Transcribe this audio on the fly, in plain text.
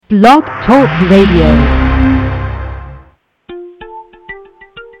Blog Talk Radio.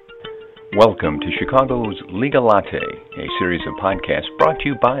 Welcome to Chicago's Legal Latte, a series of podcasts brought to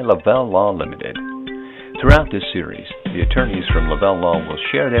you by Lavelle Law Limited. Throughout this series, the attorneys from Lavelle Law will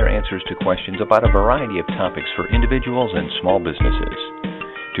share their answers to questions about a variety of topics for individuals and small businesses.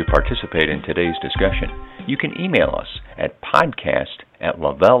 To participate in today's discussion, you can email us at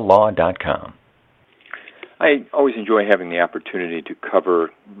podcast@lavellelaw.com. I always enjoy having the opportunity to cover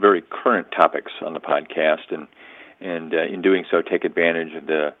very current topics on the podcast, and in doing so, take advantage of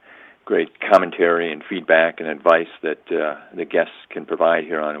the great commentary and feedback and advice that the guests can provide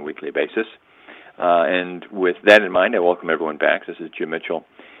here on a weekly basis. And with that in mind, I welcome everyone back. This is Jim Mitchell.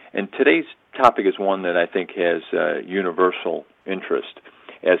 And today's topic is one that I think has universal interest,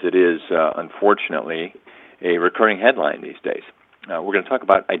 as it is, unfortunately, a recurring headline these days. We're going to talk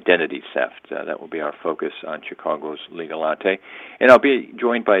about identity theft. That will be our focus on Chicago's Legal Latte. And I'll be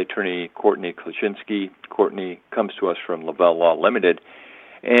joined by attorney Courtney Kleshinski. Courtney comes to us from Lavelle Law Limited.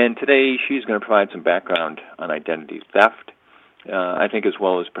 And today she's going to provide some background on identity theft, I think, as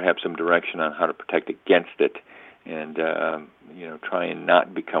well as perhaps some direction on how to protect against it and, try and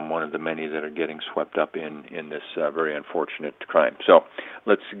not become one of the many that are getting swept up in this very unfortunate crime. So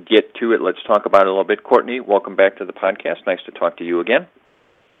let's get to it. Let's talk about it a little bit. Courtney, welcome back to the podcast. Nice to talk to you again.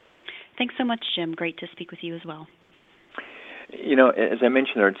 Thanks so much, Jim. Great to speak with you as well. As I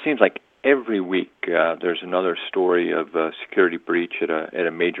mentioned there, it seems like every week there's another story of a security breach at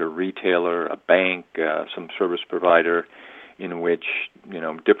a major retailer, a bank, some service provider, in which,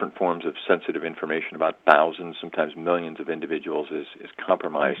 different forms of sensitive information about thousands, sometimes millions of individuals is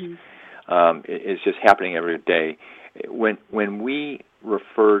compromised. Mm-hmm. It's just happening every day. When we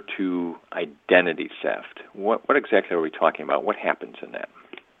refer to identity theft, what exactly are we talking about? What happens in that?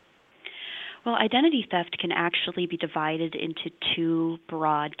 Well, identity theft can actually be divided into two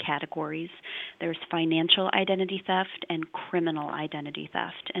broad categories. There's financial identity theft and criminal identity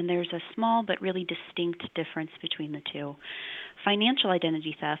theft, and there's a small but really distinct difference between the two. Financial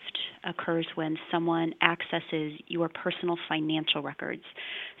identity theft occurs when someone accesses your personal financial records,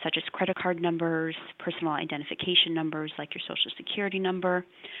 such as credit card numbers, personal identification numbers like your Social Security number,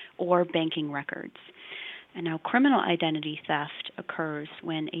 or banking records. And now criminal identity theft occurs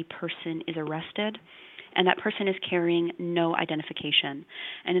when a person is arrested and that person is carrying no identification.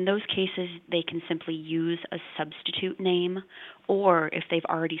 And in those cases, they can simply use a substitute name, or if they've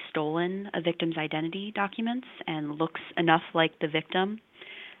already stolen a victim's identity documents and looks enough like the victim,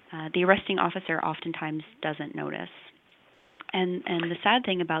 the arresting officer oftentimes doesn't notice. And the sad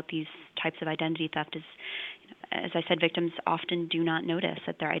thing about these types of identity theft is, as I said, victims often do not notice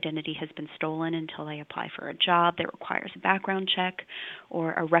that their identity has been stolen until they apply for a job that requires a background check,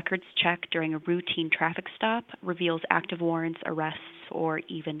 or a records check during a routine traffic stop reveals active warrants, arrests, or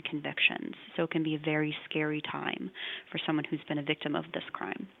even convictions. So it can be a very scary time for someone who's been a victim of this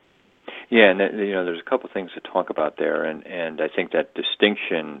crime. Yeah, and there's a couple things to talk about there, and I think that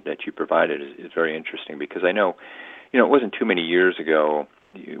distinction that you provided is very interesting, because I know, it wasn't too many years ago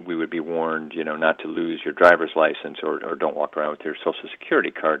we would be warned, not to lose your driver's license or don't walk around with your Social Security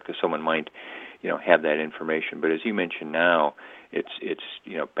card, because someone might, have that information. But as you mentioned now, it's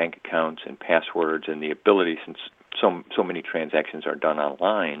bank accounts and passwords, and the ability, since so many transactions are done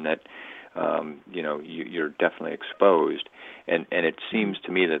online, that you're definitely exposed. And it seems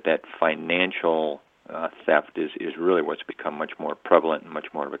to me that financial theft is really what's become much more prevalent and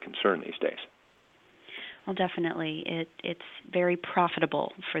much more of a concern these days. Well, definitely. It's very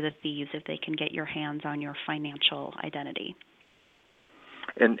profitable for the thieves if they can get your hands on your financial identity.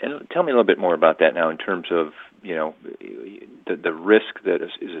 And tell me a little bit more about that now, in terms of, the risk that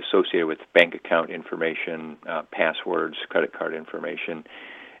is associated with bank account information, passwords, credit card information.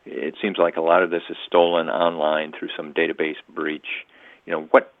 It seems like a lot of this is stolen online through some database breach.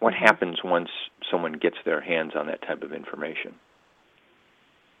 What happens once someone gets their hands on that type of information?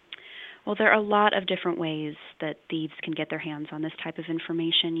 Well, there are a lot of different ways that thieves can get their hands on this type of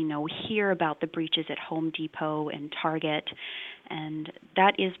information. We hear about the breaches at Home Depot and Target, and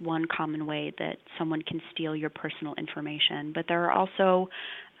that is one common way that someone can steal your personal information. But there are also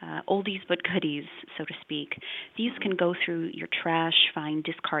oldies but goodies, so to speak. Thieves can go through your trash, find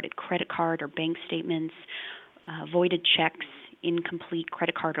discarded credit card or bank statements, voided checks, incomplete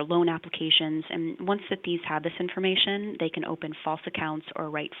credit card or loan applications, and once the thieves have this information, they can open false accounts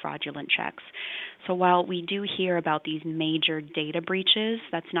or write fraudulent checks. So while we do hear about these major data breaches,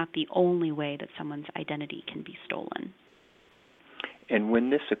 that's not the only way that someone's identity can be stolen. And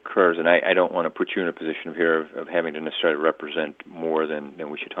when this occurs, and I don't want to put you in a position here of having to necessarily represent more than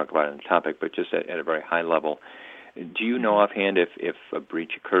we should talk about in the topic, but just at a very high level, Do you know offhand if a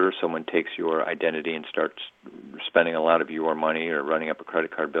breach occurs, someone takes your identity and starts spending a lot of your money or running up a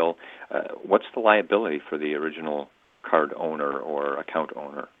credit card bill, what's the liability for the original card owner or account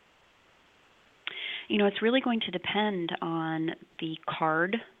owner? It's really going to depend on the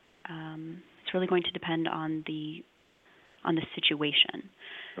card. It's really going to depend on the situation.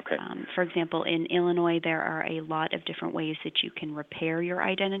 Okay. For example, in Illinois, there are a lot of different ways that you can repair your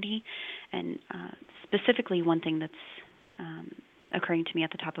identity, and specifically one thing that's occurring to me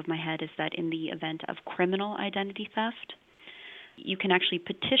at the top of my head is that in the event of criminal identity theft, you can actually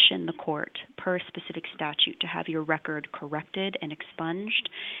petition the court per specific statute to have your record corrected and expunged,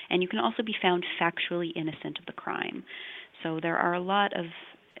 and you can also be found factually innocent of the crime. So there are a lot of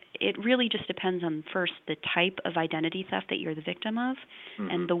it really just depends on, first, the type of identity theft that you're the victim of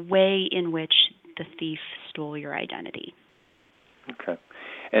and the way in which the thief stole your identity. Okay.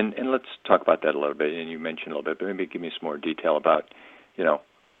 And let's talk about that a little bit. And you mentioned a little bit, but maybe give me some more detail about,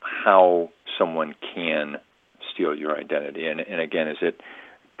 how someone can steal your identity. And again, is it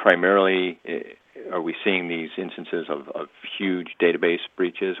primarily, are we seeing these instances of huge database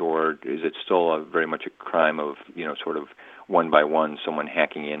breaches, or is it still very much a crime of, sort of one by one, someone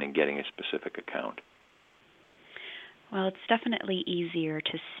hacking in and getting a specific account? Well, it's definitely easier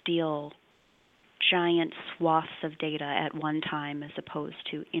to steal giant swaths of data at one time as opposed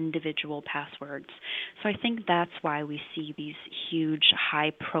to individual passwords. So I think that's why we see these huge,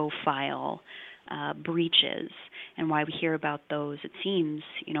 high-profile breaches, and why we hear about those, it seems,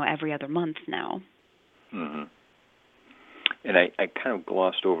 every other month now. Mm-hmm. And I kind of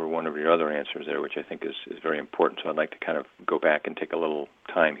glossed over one of your other answers there, which I think is very important, so I'd like to kind of go back and take a little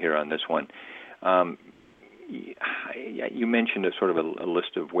time here on this one. You mentioned a sort of a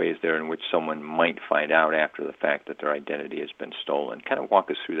list of ways there in which someone might find out after the fact that their identity has been stolen. Kind of walk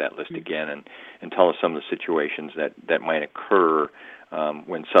us through that list again and tell us some of the situations that might occur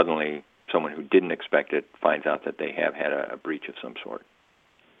when suddenly someone who didn't expect it finds out that they have had a breach of some sort.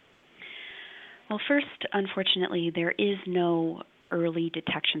 Well, first, unfortunately, there is no early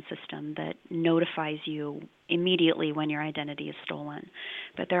detection system that notifies you immediately when your identity is stolen.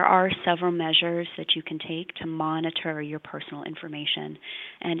 But there are several measures that you can take to monitor your personal information.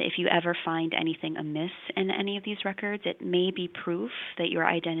 And if you ever find anything amiss in any of these records, it may be proof that your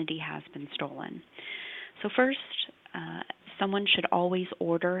identity has been stolen. So first, someone should always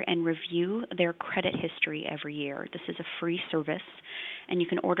order and review their credit history every year. This is a free service, and you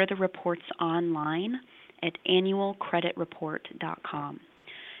can order the reports online at annualcreditreport.com.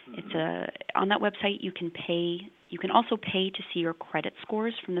 On that website you can also pay to see your credit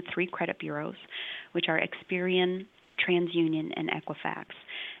scores from the 3 credit bureaus, which are Experian, TransUnion, and Equifax.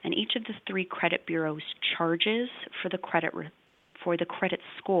 And each of the 3 credit bureaus charges for the credit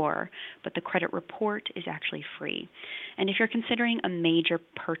score, but the credit report is actually free. And if you're considering a major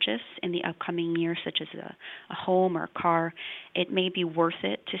purchase in the upcoming year, such as a home or a car, it may be worth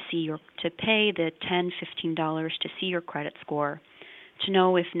it to pay the $10, $15 to see your credit score, to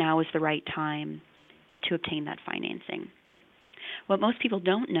know if now is the right time to obtain that financing. What most people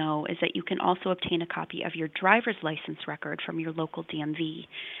don't know is that you can also obtain a copy of your driver's license record from your local DMV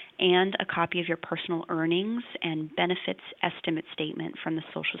and a copy of your personal earnings and benefits estimate statement from the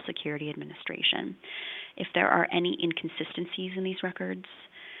Social Security Administration. If there are any inconsistencies in these records,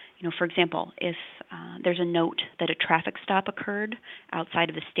 for example, if there's a note that a traffic stop occurred outside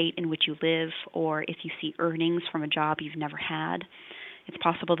of the state in which you live, or if you see earnings from a job you've never had, it's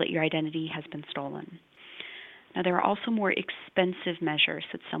possible that your identity has been stolen. Now, there are also more expensive measures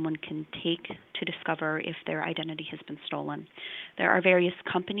that someone can take to discover if their identity has been stolen. There are various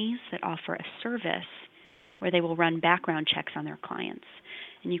companies that offer a service where they will run background checks on their clients.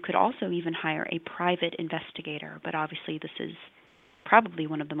 And you could also even hire a private investigator, but obviously this is probably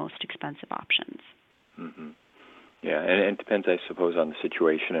one of the most expensive options. Mm-hmm. Yeah, and it depends, I suppose, on the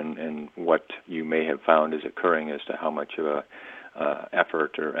situation and what you may have found is occurring as to how much of a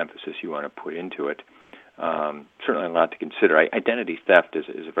effort or emphasis you want to put into it. Certainly a lot to consider. Identity theft is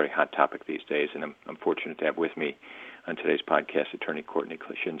a very hot topic these days, and I'm fortunate to have with me on today's podcast Attorney Courtney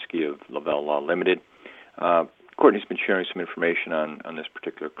Kleshinski of Lavelle Law Limited. Courtney's been sharing some information on this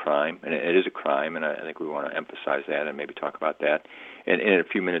particular crime, and it is a crime, and I think we want to emphasize that and maybe talk about that. And in a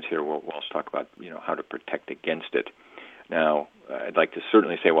few minutes here, we'll also talk about how to protect against it. Now, I'd like to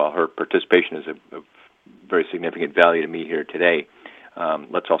certainly say while her participation is of very significant value to me here today,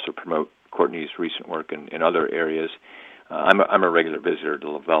 let's also promote Courtney's recent work in other areas. I'm a regular visitor to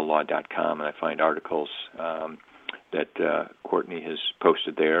lavellelaw.com, and I find articles that Courtney has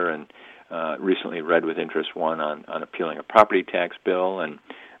posted there, and recently read with interest one on appealing a property tax bill, and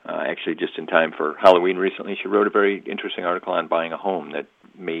Actually, just in time for Halloween recently, she wrote a very interesting article on buying a home that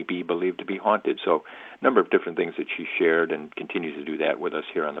may be believed to be haunted. So a number of different things that she shared, and continues to do that with us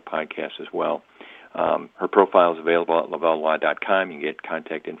here on the podcast as well. Her profile is available at lavellelaw.com. You can get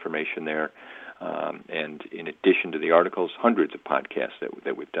contact information there. And in addition to the articles, hundreds of podcasts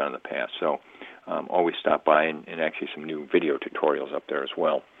that we've done in the past. So always stop by, and actually some new video tutorials up there as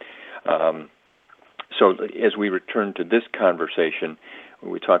well. So as we return to this conversation,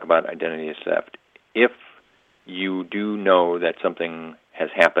 when we talk about identity theft, if you do know that something has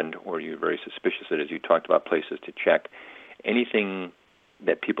happened, or you're very suspicious that, as you talked about, places to check, anything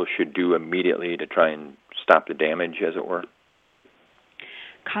that people should do immediately to try and stop the damage, as it were?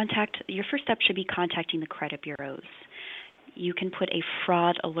 Your first step should be contacting the credit bureaus. You can put a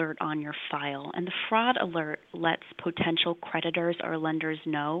fraud alert on your file, and the fraud alert lets potential creditors or lenders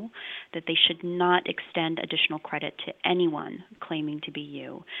know that they should not extend additional credit to anyone claiming to be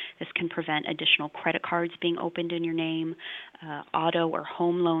you. This can prevent additional credit cards being opened in your name, auto or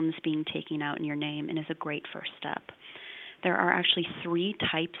home loans being taken out in your name, and is a great first step. There are actually 3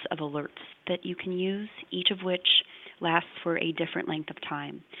 types of alerts that you can use, each of which lasts for a different length of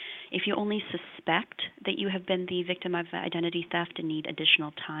time. If you only suspect that you have been the victim of identity theft and need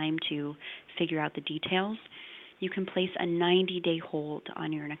additional time to figure out the details, you can place a 90-day hold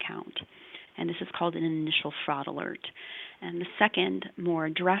on your account. And this is called an initial fraud alert. And the second, more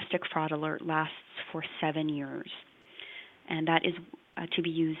drastic fraud alert lasts for 7 years. And that is to be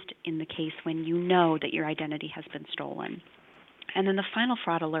used in the case when you know that your identity has been stolen. And then the final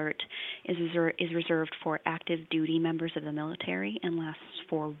fraud alert is reserved for active duty members of the military and lasts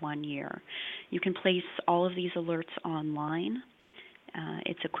for 1 year. You can place all of these alerts online.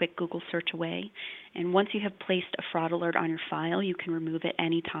 It's a quick Google search away. And once you have placed a fraud alert on your file, you can remove it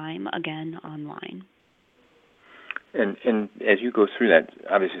anytime, again, online. And as you go through that,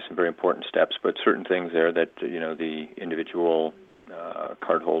 obviously some very important steps, but certain things there that the individual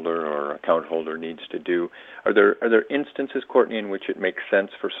card holder or account holder needs to do. Are there instances, Courtney, in which it makes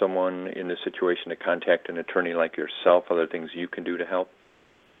sense for someone in this situation to contact an attorney like yourself? Other things you can do to help?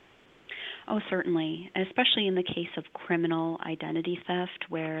 Oh, certainly, especially in the case of criminal identity theft,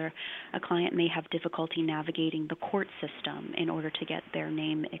 where a client may have difficulty navigating the court system in order to get their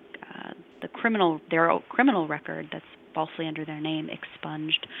name, their criminal record that's falsely under their name,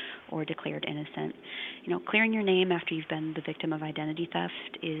 expunged or declared innocent. Clearing your name after you've been the victim of identity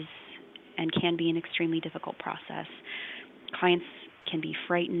theft is and can be an extremely difficult process. Clients can be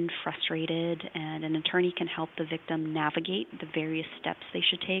frightened, frustrated, and an attorney can help the victim navigate the various steps they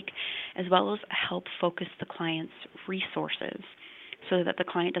should take, as well as help focus the client's resources so that the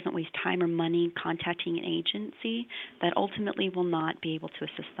client doesn't waste time or money contacting an agency that ultimately will not be able to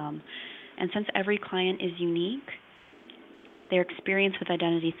assist them. And since every client is unique, their experience with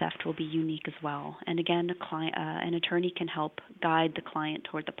identity theft will be unique as well. And again, an attorney can help guide the client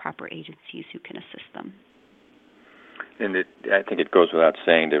toward the proper agencies who can assist them. And I think it goes without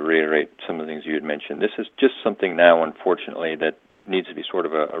saying, to reiterate some of the things you had mentioned, this is just something now, unfortunately, that needs to be sort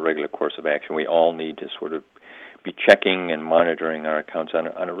of a regular course of action. We all need to sort of be checking and monitoring our accounts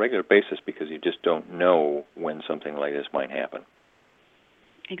on a regular basis, because you just don't know when something like this might happen.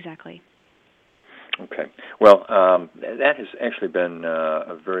 Exactly. Okay. Well, that has actually been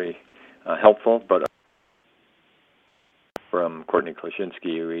a very helpful, but from Courtney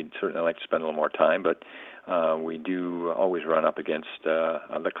Kleshinski, we'd certainly like to spend a little more time, but we do always run up against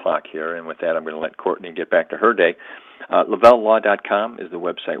the clock here, and with that, I'm going to let Courtney get back to her day. LavelleLaw.com is the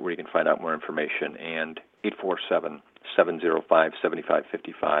website where you can find out more information, and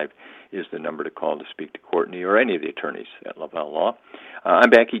 847-705-7555 is the number to call to speak to Courtney or any of the attorneys at Lavelle Law. I'm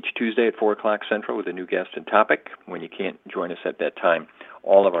back each Tuesday at 4 o'clock Central with a new guest and topic. When you can't join us at that time,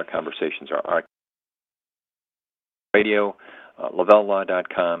 all of our conversations are archived on radio,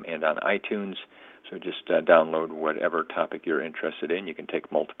 LavelleLaw.com, and on iTunes. So just download whatever topic you're interested in. You can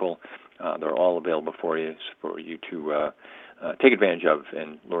take multiple. They're all available for you to take advantage of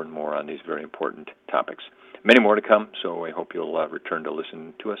and learn more on these very important topics. Many more to come, so I hope you'll return to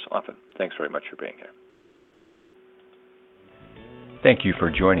listen to us often. Thanks very much for being here. Thank you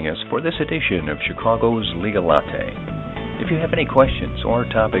for joining us for this edition of Chicago's Legal Latte. If you have any questions or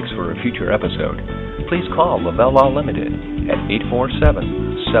topics for a future episode, please call Lavelle Law Limited at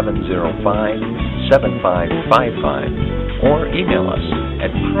 847-705-7555 or email us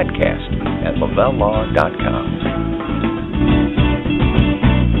at podcast@lavellelaw.com.